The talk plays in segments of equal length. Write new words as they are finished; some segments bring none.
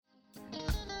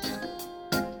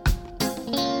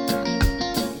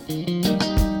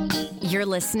You're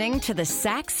listening to the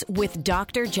Sex with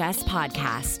Dr. Jess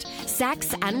podcast.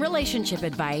 Sex and relationship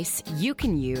advice you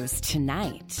can use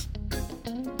tonight.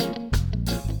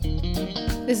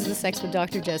 This is the Sex with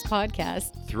Dr. Jess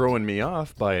podcast. Throwing me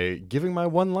off by giving my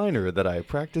one-liner that I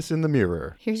practice in the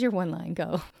mirror. Here's your one line,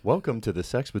 go. Welcome to the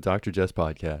Sex with Dr. Jess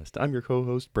podcast. I'm your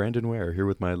co-host, Brandon Ware, here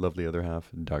with my lovely other half,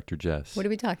 Dr. Jess. What are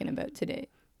we talking about today?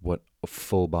 What a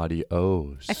full body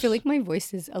O's. I feel like my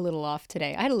voice is a little off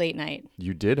today. I had a late night.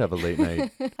 You did have a late night.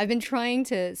 I've been trying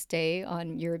to stay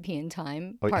on European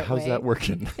time. How's that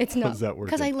working? It's not. How's that working?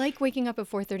 Because I like waking up at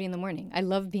 4:30 in the morning. I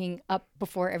love being up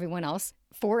before everyone else.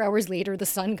 4 hours later, the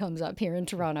sun comes up here in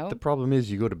Toronto. The problem is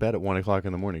you go to bed at 1 o'clock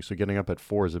in the morning, so getting up at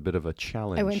 4 is a bit of a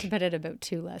challenge. I went to bed at about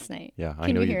 2 last night. Yeah, I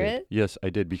Can know you you hear did. it? Yes, I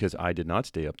did, because I did not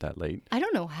stay up that late. I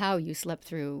don't know how you slept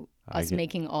through us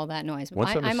making all that noise.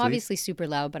 Once I'm I'm asleep- obviously super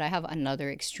loud, but I have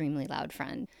another extremely loud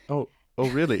friend. Oh,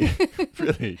 really?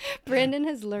 Really? Brandon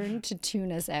has learned to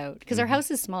tune us out because our house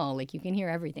is small. Like, you can hear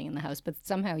everything in the house, but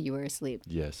somehow you were asleep.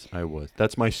 Yes, I was.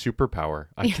 That's my superpower.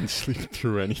 I can sleep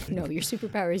through anything. No, your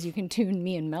superpower is you can tune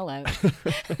me and Mel out.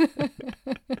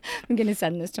 I'm going to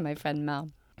send this to my friend Mel.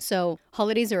 So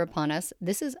holidays are upon us.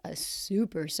 This is a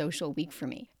super social week for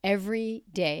me. Every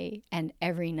day and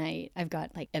every night I've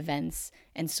got like events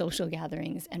and social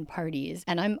gatherings and parties,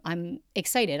 and I'm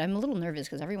excited. I'm a little nervous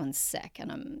because everyone's sick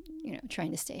and I'm,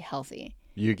 trying to stay healthy.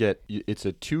 It's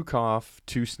a 2 cough,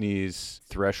 2 sneeze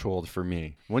threshold for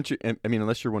me.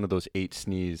 Unless you're one of those 8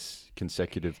 sneeze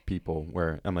consecutive people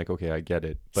where I'm like, okay, I get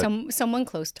it. But Someone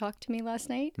close talked to me last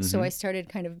night, so I started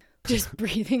kind of just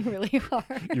breathing really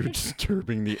hard. You're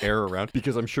disturbing the air around,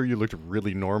 because I'm sure you looked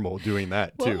really normal doing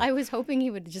that too. Well, I was hoping he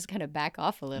would just kind of back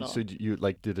off a little. So you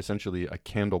did essentially a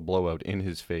candle blowout in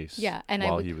his face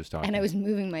while he was talking. And I was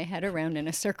moving my head around in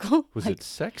a circle. Was it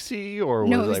sexy, or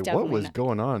No, was it was what definitely was not.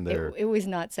 going on there? It was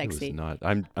not sexy. It was not.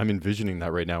 I'm envisioning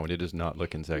that right now, and it is not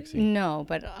looking sexy. No,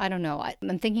 but I don't know.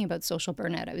 I'm thinking about social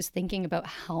burnout. I was thinking about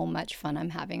how much fun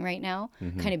I'm having right now,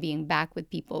 kind of being back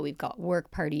with people. We've got work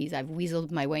parties. I've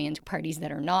weaseled my way into parties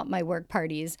that are not my work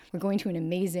parties. We're going to an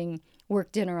amazing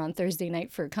work dinner on Thursday night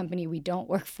for a company we don't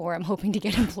work for. I'm hoping to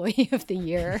get Employee of the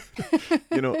Year.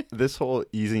 This whole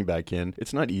easing back in,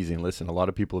 it's not easing. Listen, a lot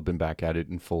of people have been back at it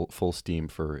in full steam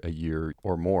for a year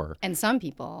or more. And some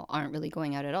people aren't really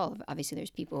going out at all. Obviously,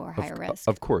 there's people who are higher risk.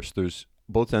 Of course, there's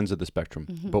both ends of the spectrum.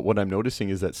 But what I'm noticing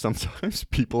is that sometimes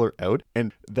people are out,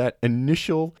 and that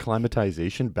initial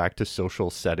acclimatization back to social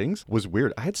settings was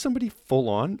weird. I had somebody full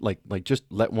on, like just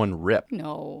let one rip.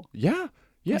 No. Yeah.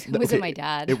 Yeah. Was it my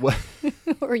dad? It was.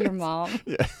 Or your mom?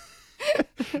 Yeah.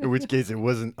 In which case it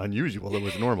wasn't unusual, it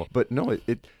was normal. But no,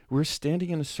 we're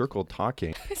standing in a circle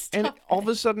talking. And all of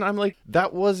a sudden I'm like,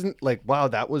 that wasn't like, wow,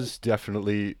 that was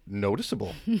definitely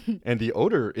noticeable. And the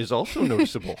odor is also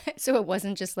noticeable. So it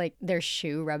wasn't just like their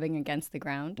shoe rubbing against the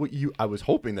ground? Well, I was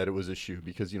hoping that it was a shoe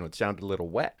because, it sounded a little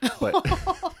wet. But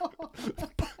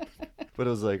But I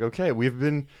was like, okay,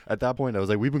 at that point, I was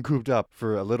like, we've been cooped up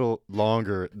for a little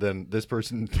longer than this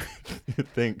person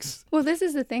thinks. Well, this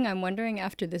is the thing. I'm wondering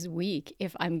after this week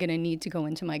if I'm going to need to go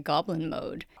into my goblin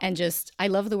mode and I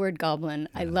love the word goblin.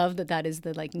 Yeah. I love that is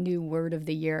the new word of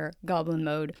the year, goblin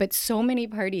mode. But so many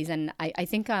parties, and I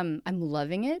think I'm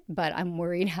loving it, but I'm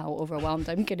worried how overwhelmed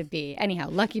I'm going to be. Anyhow,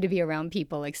 lucky to be around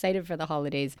people, excited for the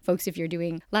holidays. Folks, if you're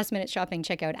doing last minute shopping,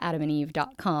 check out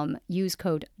adamandeve.com. Use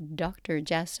code Dr.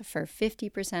 Jess for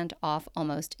 50% off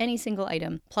almost any single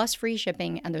item, plus free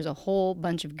shipping, and there's a whole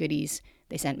bunch of goodies.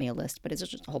 They sent me a list, but it's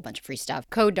just a whole bunch of free stuff.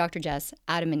 Code Dr. Jess,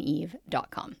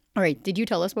 adamandeve.com. All right, did you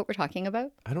tell us what we're talking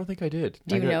about? I don't think I did.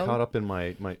 Do you know? I got caught up in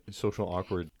my social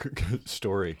awkward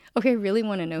story. Okay, I really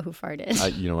want to know who farted.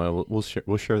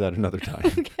 We'll share that another time.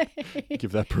 Okay.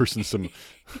 Give that person some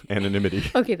anonymity.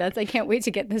 Okay, I can't wait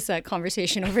to get this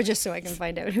conversation over just so I can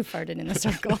find out who farted in the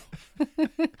circle.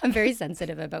 I'm very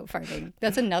sensitive about farting.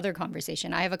 That's another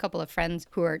conversation. I have a couple of friends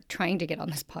who are trying to get on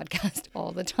this podcast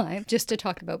all the time just to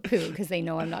talk about poo because they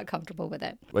know I'm not comfortable with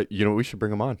it. But we should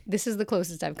bring them on. This is the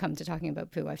closest I've come to talking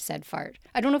about poo. I've said fart.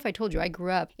 I don't know if I told you, I grew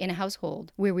up in a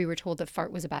household where we were told that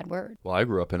fart was a bad word. Well, I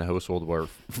grew up in a household where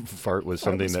fart was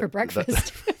something for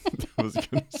breakfast. I was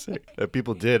going to say that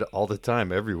people did all the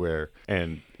time everywhere.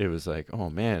 And it was like,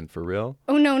 oh man, for real?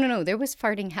 Oh, no. There was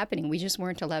farting happening. We just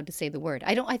weren't allowed to say the word.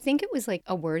 I think it was like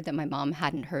a word that my mom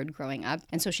hadn't heard growing up.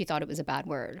 And so she thought it was a bad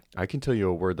word. I can tell you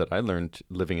a word that I learned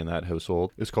living in that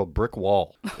household. It's called brick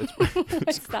wall.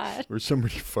 What's that? Where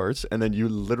somebody farts and then you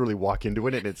literally walk into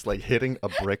it and it's like hitting a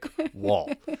brick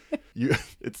wall.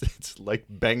 It's like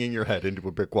banging your head into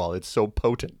a brick wall. It's so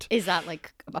potent. Is that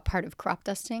like a part of crop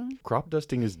dusting? Crop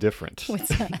dusting is different. What's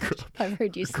that? I've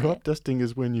heard you say Crop dusting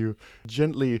is when you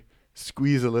gently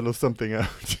squeeze a little something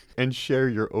out and share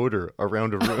your odor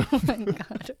around a room. Oh my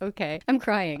God. Okay. I'm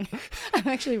crying. I'm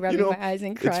actually rubbing my eyes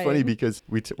and crying. It's funny because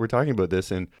we're talking about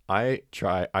this and I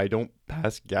don't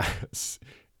pass gas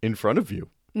in front of you.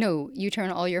 No, you turn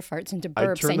all your farts into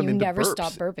burps and you never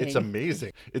stop burping. It's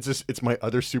amazing. It's my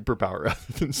other superpower.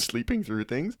 Rather than sleeping through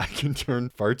things, I can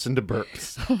turn farts into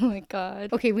burps. Oh my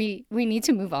God. Okay, we need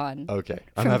to move on. Okay.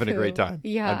 I'm having a great time.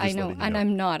 Yeah, I know. And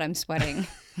I'm not. I'm sweating.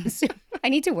 So I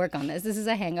need to work on this. This is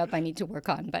a hang up I need to work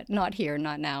on, but not here,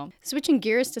 not now. Switching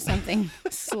gears to something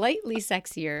slightly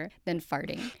sexier than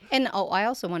farting. And I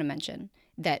also want to mention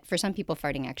that for some people,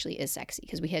 farting actually is sexy,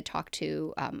 because we had talked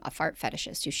to a fart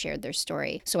fetishist who shared their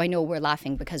story. So I know we're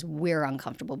laughing because we're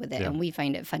uncomfortable with it and we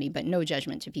find it funny, but no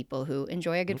judgment to people who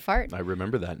enjoy a good fart. I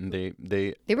remember that. And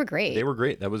they were great. They were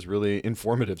great. That was really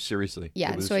informative, seriously.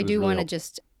 Yeah. So I do want to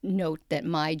just note that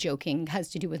my joking has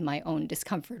to do with my own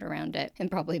discomfort around it and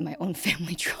probably my own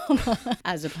family trauma,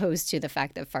 as opposed to the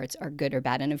fact that farts are good or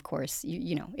bad. And of course,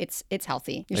 you know, it's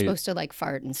healthy. You're supposed to like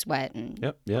fart and sweat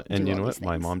and yeah. And you know what?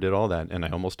 My mom did all that, and I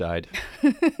almost died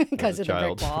because of the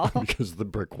brick wall. Because of the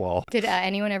brick wall. Did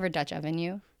anyone ever Dutch oven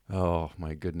you? Oh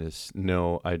my goodness.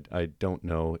 No, I don't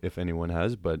know if anyone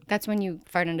has, but that's when you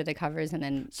fart under the covers and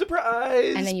then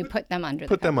surprise. And then you put them under the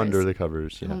covers. Put them under the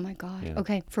covers. Yeah. Oh my God. Yeah.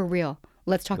 Okay, for real.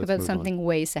 Let's talk about something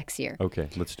way sexier. Okay,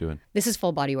 let's do it. This is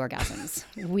full body orgasms.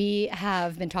 We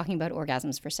have been talking about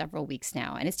orgasms for several weeks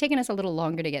now, and it's taken us a little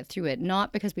longer to get through it,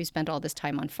 not because we spent all this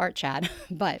time on fart chat,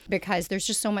 but because there's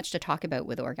just so much to talk about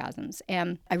with orgasms.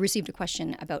 And I received a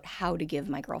question about how to give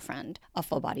my girlfriend a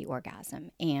full body orgasm.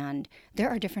 And there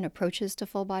are different approaches to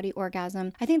full body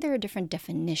orgasm. I think there are different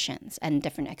definitions and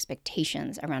different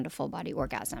expectations around a full body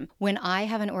orgasm. When I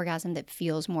have an orgasm that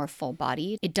feels more full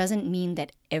bodied, it doesn't mean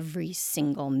that every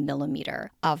single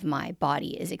millimeter of my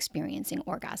body is experiencing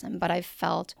orgasm. But I've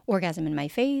felt orgasm in my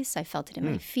face. I felt it in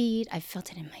my feet. I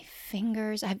felt it in my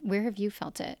fingers. Where have you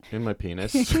felt it? In my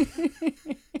penis.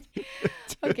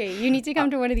 Okay, you need to come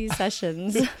to one of these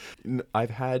sessions. I've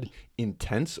had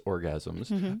intense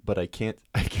orgasms, but I can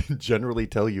generally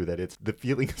tell you that the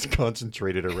feeling is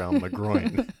concentrated around my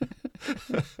groin.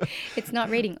 It's not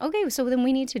rating. Okay, so then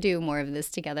we need to do more of this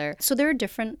together. So there are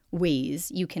different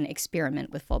ways you can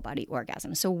experiment with full body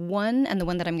orgasm. So one, and the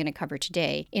one that I'm going to cover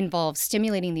today, involves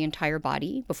stimulating the entire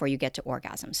body before you get to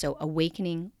orgasm. So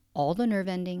awakening all the nerve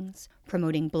endings,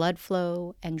 promoting blood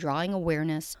flow, and drawing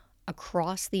awareness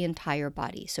across the entire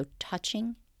body. So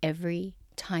touching every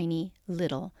tiny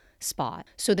little spot,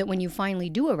 so that when you finally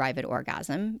do arrive at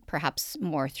orgasm, perhaps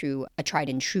more through a tried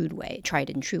and true way,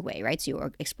 right? So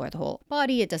you explore the whole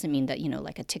body. It doesn't mean that,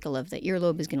 like a tickle of the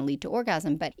earlobe is going to lead to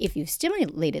orgasm, but if you've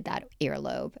stimulated that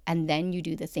earlobe and then you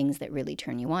do the things that really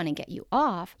turn you on and get you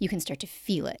off, you can start to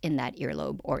feel it in that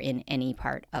earlobe or in any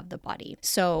part of the body.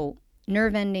 So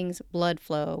nerve endings, blood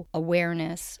flow,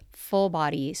 awareness, full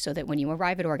body, so that when you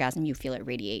arrive at orgasm, you feel it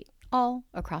radiate all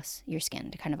across your skin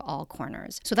to kind of all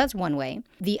corners. So that's one way.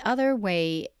 The other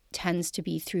way tends to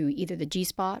be through either the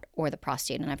G-spot or the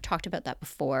prostate. And I've talked about that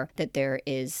before, that there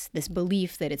is this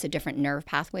belief that it's a different nerve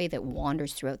pathway that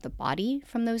wanders throughout the body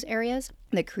from those areas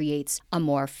that creates a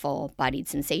more full-bodied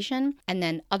sensation. And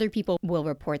then other people will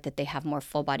report that they have more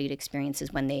full-bodied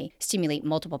experiences when they stimulate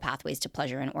multiple pathways to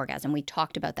pleasure and orgasm. We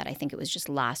talked about that, I think it was just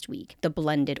last week, the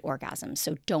blended orgasm.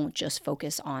 So don't just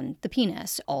focus on the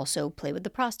penis, also play with the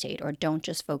prostate, or don't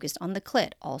just focus on the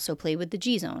clit, also play with the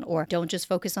G-zone, or don't just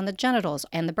focus on the genitals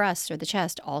and the breasts or the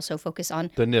chest, also focus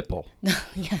on the nipple.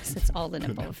 Yes, it's all the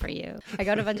nipple for you. I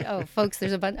got a bunch folks,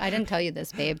 there's a bunch, I didn't tell you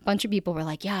this, babe. A bunch of people were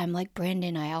like, yeah, I'm like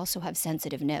Brandon, I also have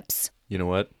sensitive nips. You know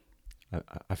what?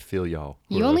 I feel y'all.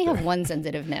 You only have one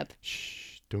sensitive nip. Shh.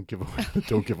 Don't give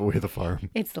away the farm.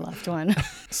 It's the left one.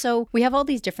 So we have all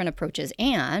these different approaches,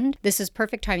 and this is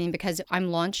perfect timing because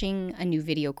I'm launching a new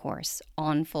video course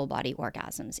on full body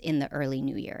orgasms in the early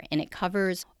new year, and it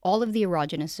covers all of the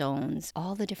erogenous zones,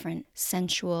 all the different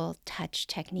sensual touch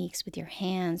techniques with your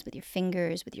hands, with your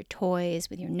fingers, with your toys,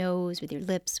 with your nose, with your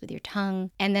lips, with your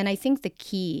tongue. And then I think the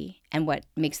key and what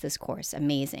makes this course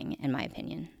amazing, in my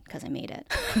opinion, because I made it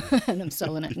and I'm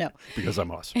selling it. No, because I'm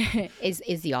awesome. is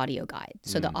the audio guide.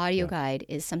 So the audio guide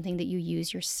is something that you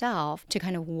use yourself to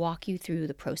kind of walk you through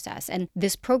the process. And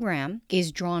this program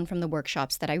is drawn from the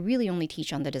workshops that I really only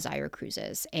teach on the Desire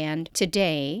Cruises. And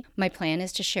today, my plan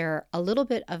is to share a little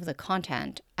bit of the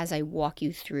content as I walk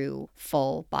you through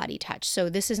full body touch. So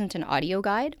this isn't an audio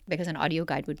guide, because an audio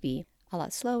guide would be a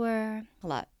lot slower, a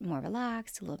lot more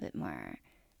relaxed, a little bit more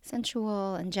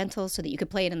sensual and gentle, so that you could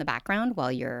play it in the background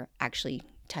while you're actually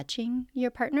touching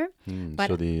your partner. But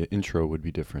So the intro would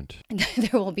be different.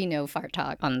 there will be no fart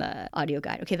talk on the audio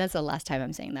guide. Okay, that's the last time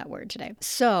I'm saying that word today.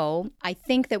 So I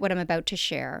think that what I'm about to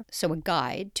share, so a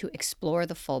guide to explore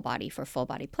the full body for full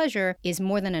body pleasure, is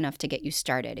more than enough to get you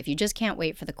started if you just can't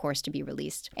wait for the course to be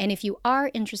released. And if you are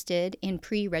interested in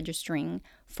pre-registering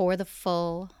for the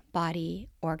full body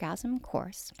orgasm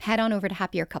course, head on over to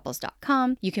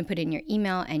happiercouples.com. You can put in your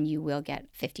email and you will get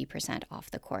 50% off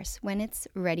the course when it's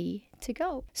ready to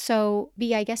go. So,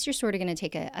 B, I guess you're sort of going to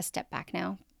take a step back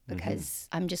now, because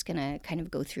I'm just going to kind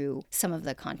of go through some of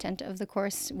the content of the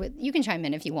course. You can chime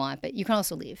in if you want, but you can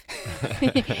also leave.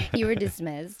 You were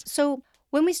dismissed. So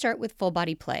when we start with full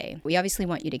body play, we obviously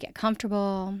want you to get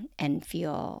comfortable and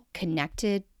feel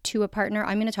connected to a partner.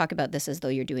 I'm going to talk about this as though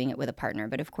you're doing it with a partner,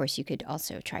 but of course you could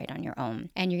also try it on your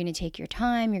own. And you're going to take your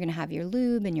time. You're going to have your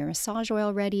lube and your massage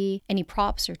oil ready. Any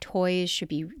props or toys should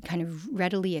be kind of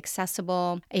readily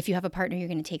accessible. If you have a partner, you're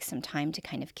going to take some time to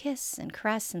kind of kiss and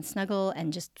caress and snuggle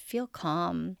and just feel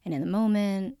calm and in the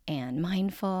moment and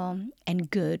mindful and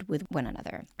good with one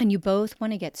another. And you both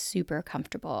want to get super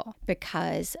comfortable,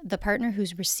 because the partner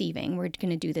who's receiving, we're going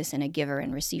to do this in a giver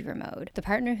and receiver mode. The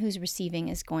partner who's receiving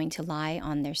is going to lie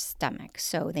on their stomach.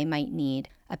 So they might need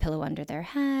a pillow under their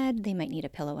head, they might need a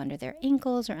pillow under their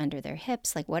ankles or under their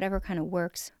hips, like whatever kind of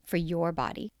works for your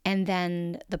body. And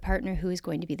then the partner who is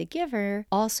going to be the giver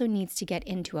also needs to get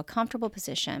into a comfortable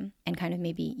position and kind of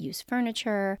maybe use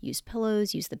furniture, use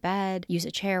pillows, use the bed, use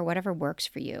a chair, whatever works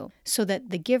for you, so that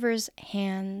the giver's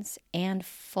hands and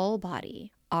full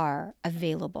body are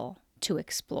available to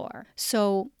explore.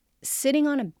 So sitting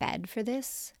on a bed for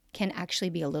this can actually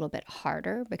be a little bit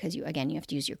harder, because you have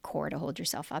to use your core to hold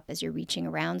yourself up as you're reaching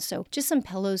around. So just some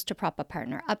pillows to prop a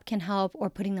partner up can help, or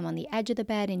putting them on the edge of the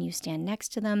bed and you stand next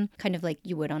to them, kind of like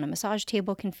you would on a massage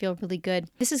table, can feel really good.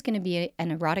 This is going to be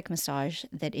an erotic massage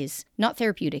that is not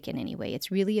therapeutic in any way.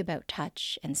 It's really about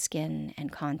touch and skin and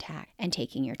contact and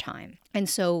taking your time. And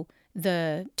so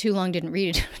the too long didn't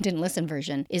read, didn't listen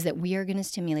version is that we are going to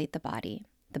stimulate the body,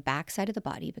 the back side of the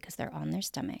body, because they're on their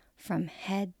stomach, from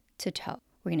head to toe.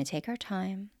 We're going to take our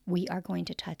time. We are going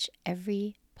to touch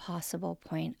every possible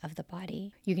point of the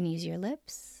body. You're going to use your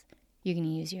lips. You're going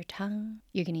to use your tongue.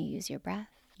 You're going to use your breath.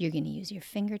 You're going to use your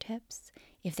fingertips.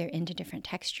 If they're into different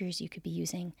textures, you could be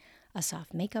using a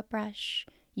soft makeup brush.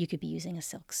 You could be using a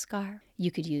silk scarf. You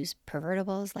could use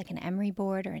pervertibles like an emery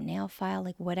board or a nail file,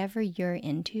 like whatever you're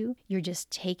into. You're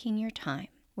just taking your time.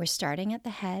 We're starting at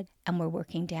the head and we're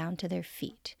working down to their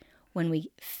feet. When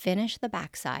we finish the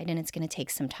backside, and it's going to take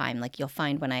some time, like you'll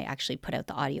find when I actually put out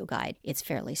the audio guide, it's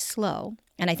fairly slow.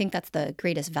 And I think that's the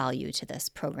greatest value to this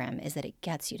program, is that it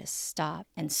gets you to stop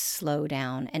and slow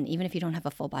down. And even if you don't have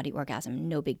a full body orgasm,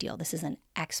 no big deal. This is an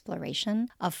exploration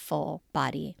of full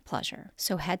body pleasure.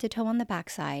 So head to toe on the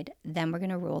backside, then we're going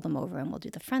to roll them over and we'll do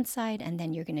the front side, and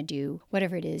then you're going to do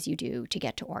whatever it is you do to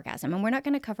get to orgasm. And we're not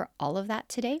going to cover all of that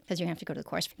today, because you're going to have to go to the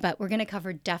course, but we're going to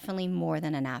cover definitely more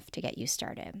than enough to get you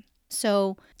started.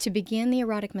 So to begin the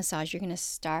erotic massage, you're going to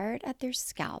start at their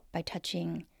scalp by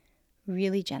touching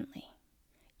really gently.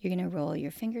 You're going to roll your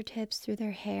fingertips through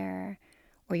their hair,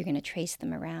 or you're going to trace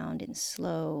them around in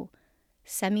slow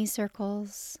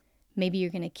semicircles. Maybe you're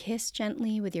going to kiss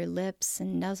gently with your lips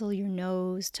and nuzzle your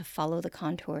nose to follow the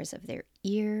contours of their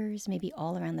ears, maybe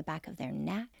all around the back of their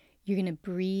neck. You're going to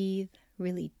breathe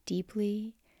really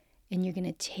deeply, and you're going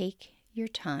to take your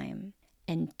time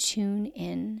and tune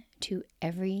in to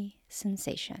every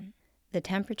sensation, the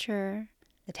temperature,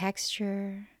 the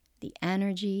texture, the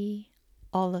energy,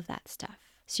 all of that stuff.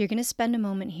 So you're going to spend a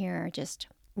moment here just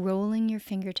rolling your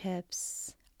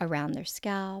fingertips around their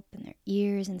scalp and their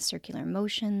ears in circular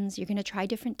motions. You're going to try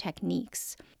different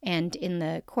techniques. And in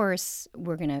the course,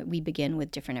 we begin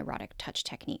with different erotic touch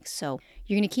techniques. So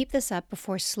you're going to keep this up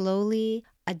before slowly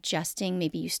adjusting.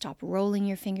 Maybe you stop rolling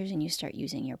your fingers and you start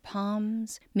using your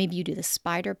palms. Maybe you do the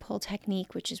spider pull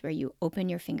technique, which is where you open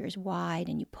your fingers wide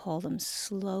and you pull them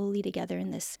slowly together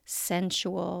in this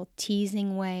sensual,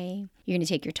 teasing way. You're going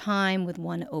to take your time with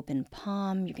one open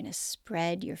palm. You're going to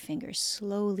spread your fingers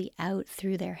slowly out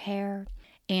through their hair.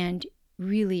 And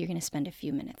really, you're going to spend a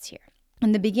few minutes here.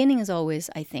 And the beginning is always,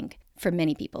 I think, for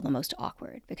many people, the most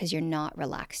awkward, because you're not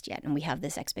relaxed yet. And we have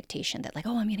this expectation that like,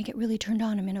 oh, I'm going to get really turned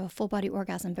on. I'm going to have a full body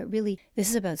orgasm. But really, this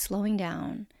is about slowing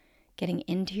down, getting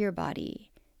into your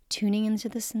body, tuning into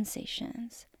the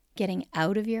sensations, getting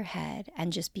out of your head,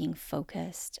 and just being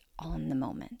focused on the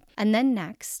moment. And then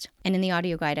next, and in the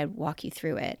audio guide, I'd walk you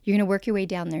through it, you're going to work your way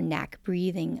down their neck,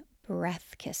 breathing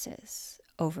breath kisses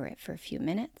over it for a few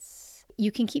minutes.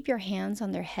 you can keep your hands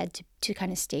on their head to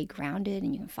kind of stay grounded,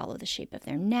 and you can follow the shape of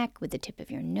their neck with the tip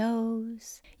of your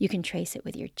nose. You can trace it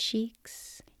with your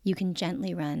cheeks. You can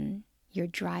gently run your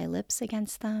dry lips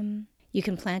against them. You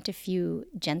can plant a few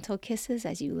gentle kisses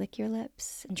as you lick your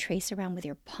lips and trace around with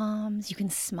your palms. You can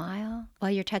smile while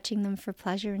you're touching them for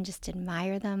pleasure and just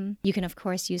admire them. You can, of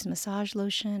course, use massage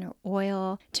lotion or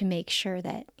oil to make sure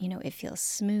that, it feels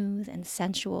smooth and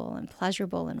sensual and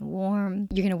pleasurable and warm.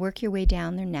 You're going to work your way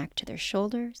down their neck to their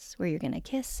shoulders, where you're going to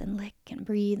kiss and lick and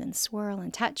breathe and swirl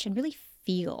and touch and really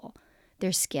feel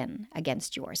their skin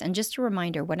against yours. And just a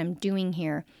reminder, what I'm doing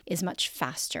here is much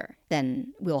faster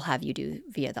than we'll have you do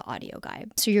via the audio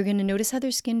guide. So you're going to notice how their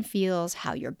skin feels,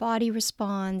 how your body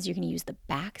responds. You're going to use the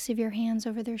backs of your hands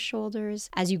over their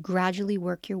shoulders as you gradually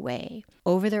work your way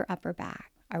over their upper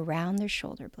back, around their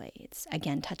shoulder blades.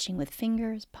 Again, touching with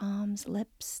fingers, palms,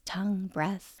 lips, tongue,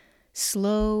 breath,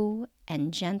 slow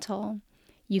and gentle.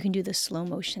 You can do the slow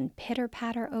motion pitter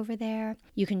patter over there.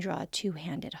 You can draw a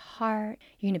two-handed heart.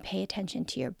 You're going to pay attention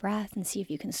to your breath and see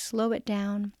if you can slow it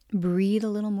down. Breathe a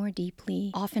little more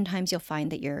deeply. Oftentimes you'll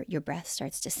find that your breath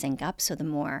starts to sync up. So the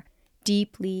more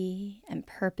deeply and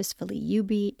purposefully you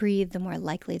breathe, the more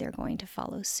likely they're going to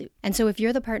follow suit. And so if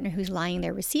you're the partner who's lying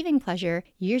there receiving pleasure,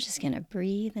 you're just going to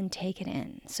breathe and take it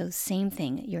in. So same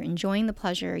thing, you're enjoying the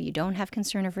pleasure, you don't have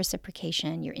concern of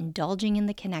reciprocation, you're indulging in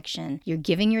the connection, you're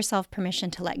giving yourself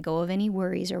permission to let go of any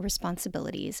worries or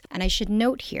responsibilities. And I should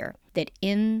note here that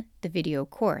in the video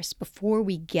course, before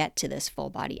we get to this full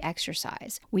body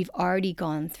exercise, we've already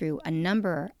gone through a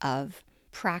number of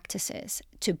practices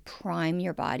to prime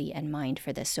your body and mind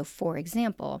for this. So for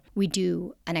example, we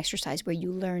do an exercise where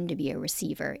you learn to be a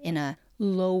receiver in a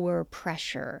lower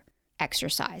pressure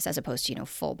exercise as opposed to,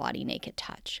 full body naked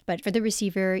touch. But for the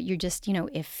receiver, you're just,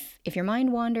 if your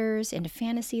mind wanders into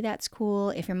fantasy, that's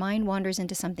cool. If your mind wanders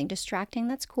into something distracting,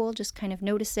 that's cool. Just kind of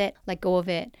notice it, let go of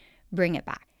it, bring it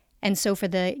back. And so for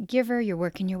the giver, you're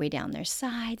working your way down their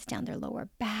sides, down their lower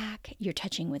back. You're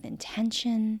touching with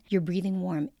intention. You're breathing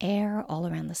warm air all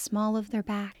around the small of their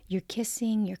back. You're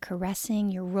kissing, you're caressing,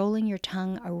 you're rolling your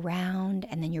tongue around,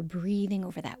 and then you're breathing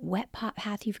over that wet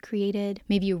path you've created.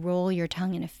 Maybe you roll your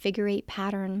tongue in a figure eight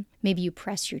pattern. Maybe you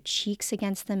press your cheeks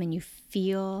against them and you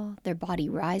feel their body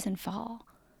rise and fall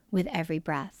with every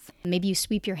breath. Maybe you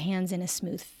sweep your hands in a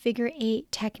smooth figure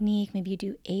eight technique. Maybe you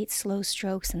do 8 slow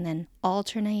strokes and then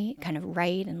alternate kind of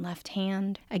right and left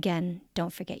hand. Again,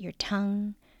 don't forget your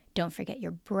tongue. Don't forget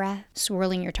your breath,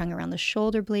 swirling your tongue around the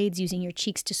shoulder blades, using your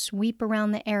cheeks to sweep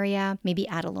around the area. Maybe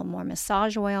add a little more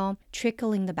massage oil,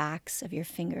 trickling the backs of your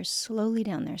fingers slowly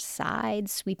down their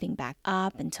sides, sweeping back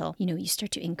up until, you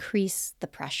start to increase the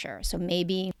pressure. So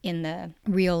maybe in the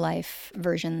real life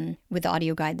version with the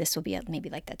audio guide, this will be at maybe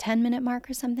like the 10-minute mark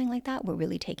or something like that. We're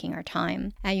really taking our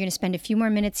time. You're going to spend a few more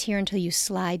minutes here until you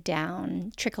slide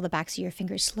down, trickle the backs of your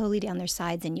fingers slowly down their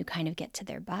sides, and you kind of get to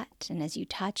their butt. And as you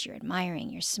touch, you're admiring,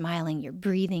 you're smiling, you're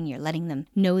breathing, you're letting them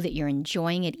know that you're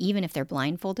enjoying it, even if they're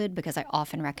blindfolded, because I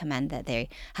often recommend that they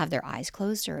have their eyes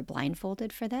closed or are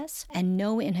blindfolded for this. And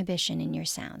no inhibition in your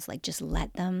sounds, like just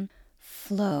let them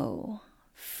flow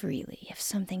freely. If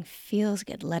something feels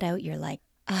good, let out your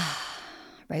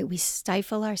right? We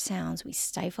stifle our sounds, we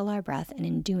stifle our breath, and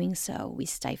in doing so, we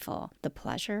stifle the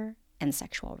pleasure and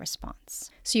sexual response.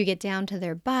 So you get down to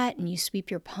their butt and you sweep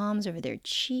your palms over their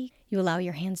cheek. You allow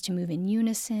your hands to move in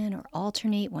unison or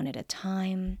alternate one at a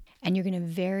time. And you're going to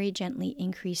very gently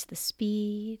increase the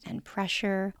speed and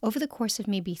pressure over the course of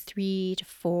maybe 3 to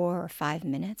 4 or 5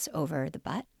 minutes over the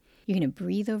butt. You're going to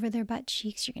breathe over their butt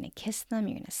cheeks. You're going to kiss them.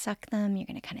 You're going to suck them. You're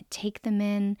going to kind of take them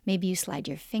in. Maybe you slide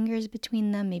your fingers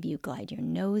between them. Maybe you glide your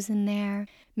nose in there.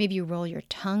 Maybe you roll your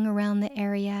tongue around the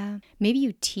area. Maybe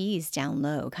you tease down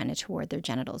low, kind of toward their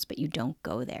genitals, but you don't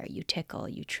go there. You tickle,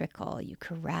 you trickle, you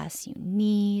caress, you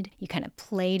knead. You kind of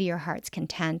play to your heart's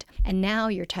content. And now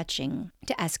you're touching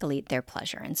to escalate their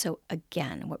pleasure. And so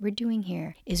again, what we're doing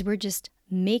here is we're just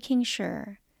making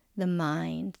sure the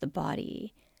mind, the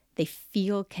body, they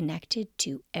feel connected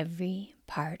to every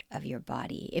part of your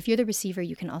body. If you're the receiver,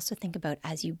 you can also think about,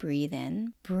 as you breathe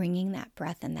in, bringing that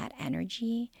breath and that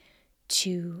energy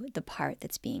to the part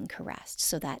that's being caressed,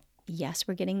 so that yes,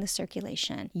 we're getting the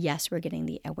circulation, yes, we're getting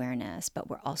the awareness, but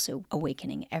we're also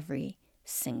awakening every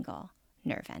single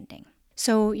nerve ending.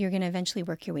 So you're going to eventually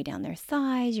work your way down their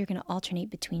thighs. You're going to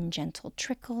alternate between gentle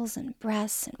trickles and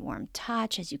breaths and warm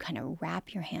touch as you kind of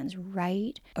wrap your hands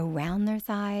right around their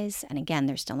thighs. And again,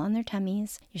 they're still on their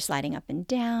tummies. You're sliding up and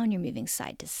down. You're moving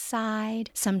side to side.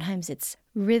 Sometimes it's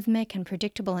rhythmic and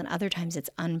predictable, and other times it's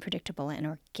unpredictable and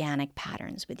organic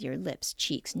patterns with your lips,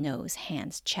 cheeks, nose,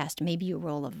 hands, chest. Maybe you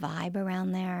roll a vibe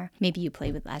around there. Maybe you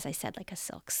play with, as I said, like a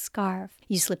silk scarf.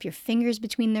 You slip your fingers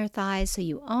between their thighs so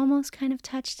you almost kind of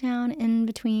touch down in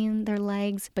between their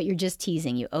legs, but you're just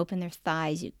teasing. You open their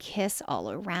thighs, you kiss all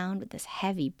around with this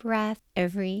heavy breath,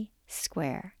 every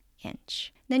square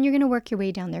inch. Then you're going to work your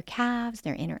way down their calves,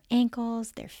 their inner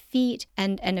ankles, their feet,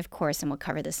 and of course, and we'll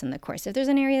cover this in the course, if there's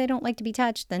an area they don't like to be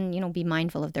touched, then, be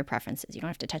mindful of their preferences. You don't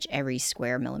have to touch every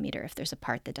square millimeter if there's a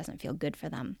part that doesn't feel good for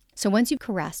them. So once you've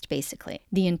caressed, basically,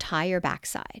 the entire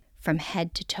backside from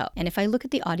head to toe, and if I look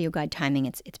at the audio guide timing,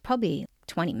 it's probably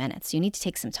 20 minutes. You need to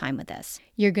take some time with this.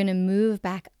 You're going to move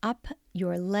back up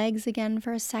your legs again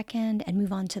for a second and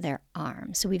move on to their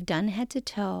arms. So we've done head to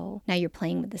toe. Now you're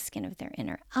playing with the skin of their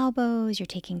inner elbows. You're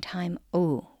taking time,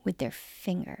 with their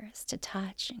fingers to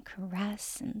touch and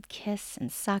caress and kiss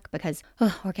and suck, because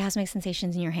orgasmic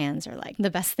sensations in your hands are like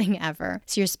the best thing ever.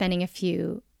 So you're spending a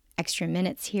few extra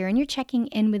minutes here and you're checking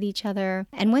in with each other.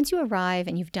 And once you arrive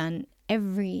and you've done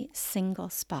every single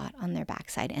spot on their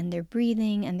backside and they're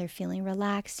breathing and they're feeling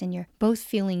relaxed and you're both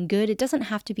feeling good. It doesn't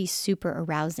have to be super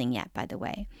arousing yet, by the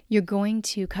way. You're going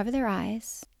to cover their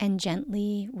eyes and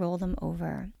gently roll them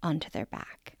over onto their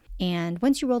back. And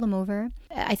once you roll them over,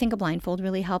 I think a blindfold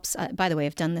really helps. By the way,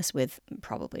 I've done this with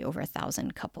probably over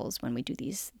 1,000 couples when we do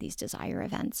these desire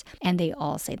events. And they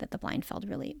all say that the blindfold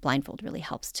really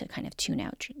helps to kind of tune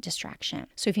out distraction.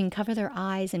 So if you can cover their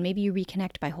eyes and maybe you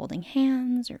reconnect by holding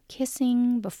hands or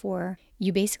kissing before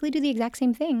you basically do the exact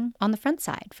same thing on the front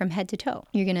side from head to toe.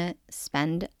 You're going to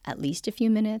spend at least a few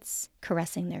minutes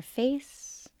caressing their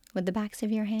face with the backs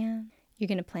of your hand. You're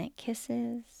going to plant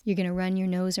kisses. You're going to run your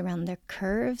nose around the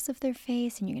curves of their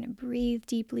face, and you're going to breathe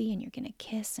deeply, and you're going to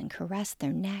kiss and caress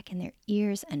their neck and their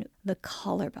ears and the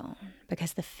collarbone,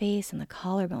 because the face and the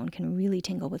collarbone can really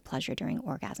tingle with pleasure during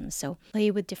orgasms. So play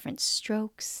with different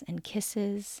strokes and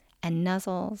kisses and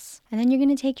nuzzles. And then you're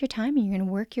going to take your time and you're going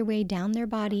to work your way down their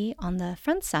body on the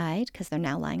front side, because they're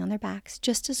now lying on their backs,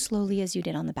 just as slowly as you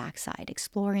did on the back side,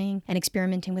 exploring and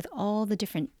experimenting with all the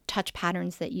different touch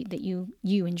patterns that you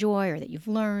enjoy or that you've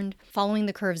learned, following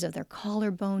the curves of their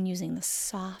collarbone, using the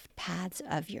soft pads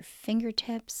of your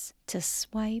fingertips to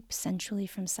swipe sensually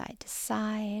from side to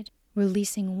side,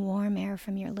 releasing warm air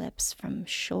from your lips from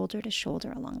shoulder to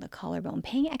shoulder along the collarbone,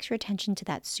 paying extra attention to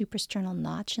that suprasternal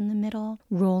notch in the middle,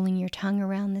 rolling your tongue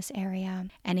around this area.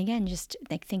 And again, just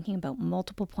like thinking about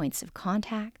multiple points of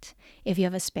contact. If you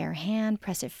have a spare hand,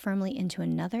 press it firmly into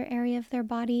another area of their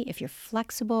body. If you're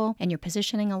flexible and your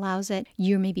positioning allows it,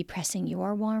 you're maybe pressing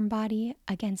your warm body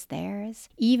against theirs,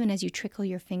 even as you trickle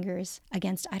your fingers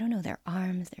against, their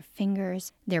arms, their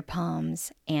fingers, their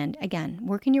palms. And again,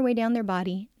 working your way down their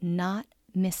body, not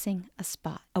missing a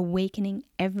spot, awakening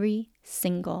every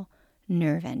single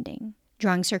nerve ending,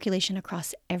 drawing circulation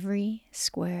across every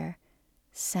square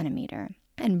centimeter,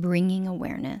 and bringing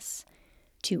awareness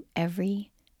to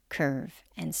every curve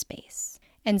and space.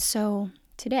 And so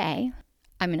today,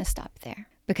 I'm going to stop there,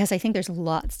 because I think there's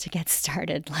lots to get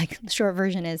started. Like, the short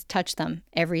version is touch them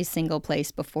every single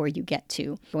place before you get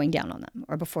to going down on them,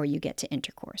 or before you get to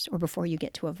intercourse, or before you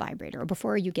get to a vibrator, or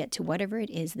before you get to whatever it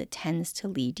is that tends to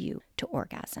lead you to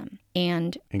orgasm.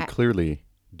 And clearly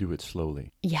do it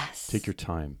slowly. Yes. Take your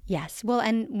time. Yes. Well,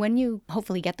 and when you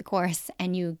hopefully get the course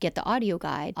and you get the audio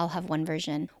guide, I'll have one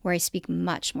version where I speak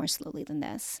much more slowly than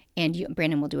this. And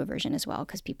Brandon will do a version as well,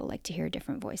 because people like to hear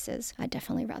different voices. I'd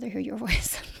definitely rather hear your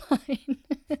voice than mine.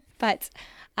 But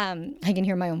I can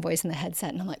hear my own voice in the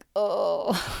headset and I'm like,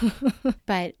 oh.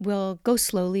 But we'll go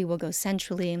slowly, we'll go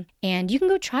sensually, and you can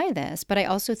go try this. But I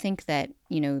also think that,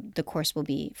 the course will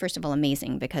be, first of all,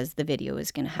 amazing, because the video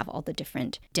is going to have all the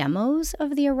different demos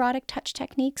of the erotic touch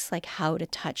techniques, like how to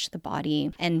touch the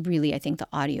body. And really, I think the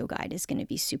audio guide is going to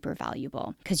be super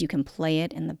valuable, because you can play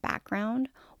it in the background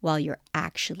while you're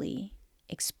actually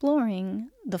exploring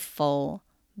the full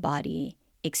body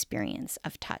experience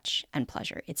of touch and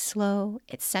pleasure. It's slow,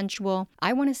 it's sensual.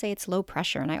 I want to say it's low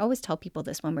pressure. And I always tell people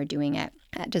this when we're doing it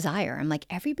at Desire. I'm like,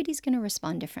 everybody's going to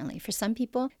respond differently. For some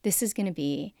people, this is going to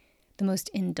be the most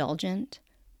indulgent,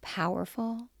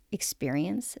 powerful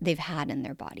experience they've had in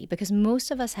their body, because most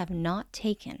of us have not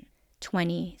taken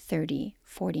 20, 30,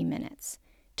 40 minutes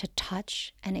to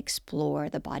touch and explore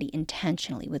the body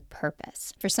intentionally with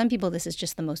purpose. For some people, this is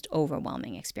just the most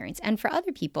overwhelming experience. And for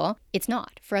other people, it's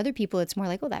not. For other people, it's more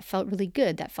like, oh, that felt really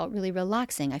good. That felt really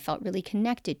relaxing. I felt really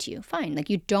connected to you. Fine. Like,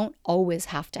 you don't always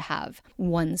have to have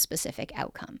one specific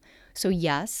outcome. So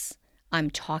yes, I'm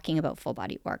talking about full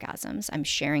body orgasms. I'm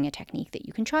sharing a technique that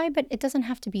you can try, but it doesn't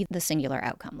have to be the singular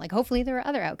outcome. Like hopefully there are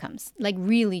other outcomes, like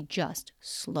really just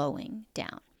slowing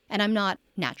down. And I'm not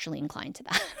naturally inclined to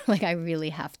that. Like I really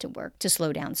have to work to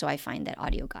slow down. So I find that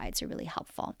audio guides are really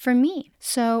helpful for me.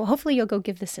 So hopefully you'll go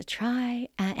give this a try.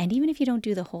 And even if you don't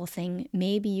do the whole thing,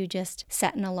 maybe you just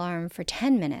set an alarm for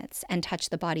 10 minutes and touch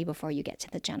the body before you get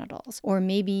to the genitals. Or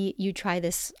maybe you try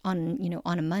this on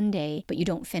a Monday, but you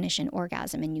don't finish an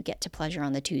orgasm and you get to pleasure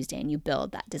on the Tuesday and you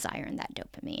build that desire and that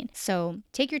dopamine. So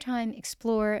take your time,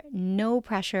 explore, no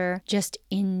pressure, just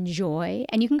enjoy.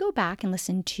 And you can go back and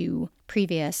listen to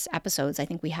previous episodes. I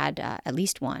think we had at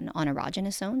least one on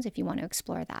erogenous zones if you want to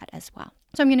explore that as well.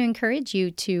 So I'm going to encourage you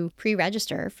to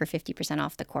pre-register for 50%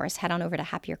 off the course. Head on over to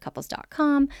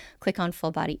happiercouples.com, click on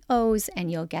Full Body O's, and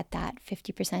you'll get that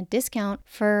 50% discount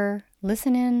for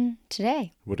listening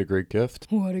today. What a great gift.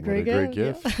 What a great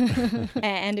gift. Yeah.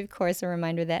 And of course, a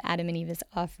reminder that Adam and Eve is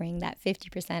offering that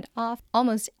 50% off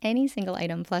almost any single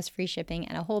item plus free shipping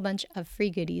and a whole bunch of free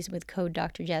goodies with code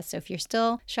Dr. Jess. So if you're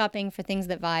still shopping for things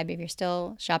that vibe, if you're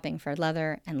still shopping for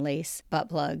leather and lace, butt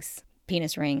plugs,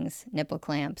 penis rings, nipple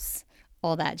clamps,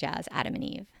 all that jazz,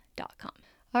 adamandeve.com.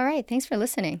 All right. Thanks for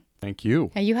listening. Thank you.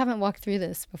 Now, you haven't walked through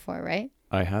this before, right?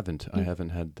 I haven't. I haven't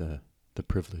had the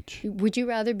privilege. Would you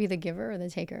rather be the giver or the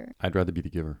taker? I'd rather be the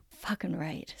giver. Fucking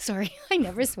right. Sorry, I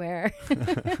never swear.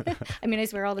 I mean, I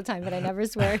swear all the time, but I never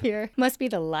swear here. Must be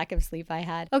the lack of sleep I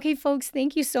had. Okay, folks,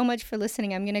 thank you so much for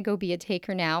listening. I'm going to go be a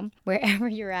taker now, wherever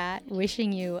you're at.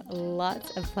 Wishing you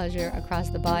lots of pleasure across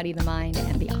the body, the mind,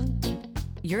 and beyond.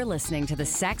 You're listening to the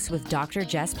Sex with Dr.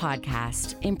 Jess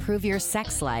podcast. Improve your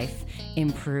sex life.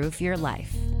 Improve your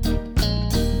life.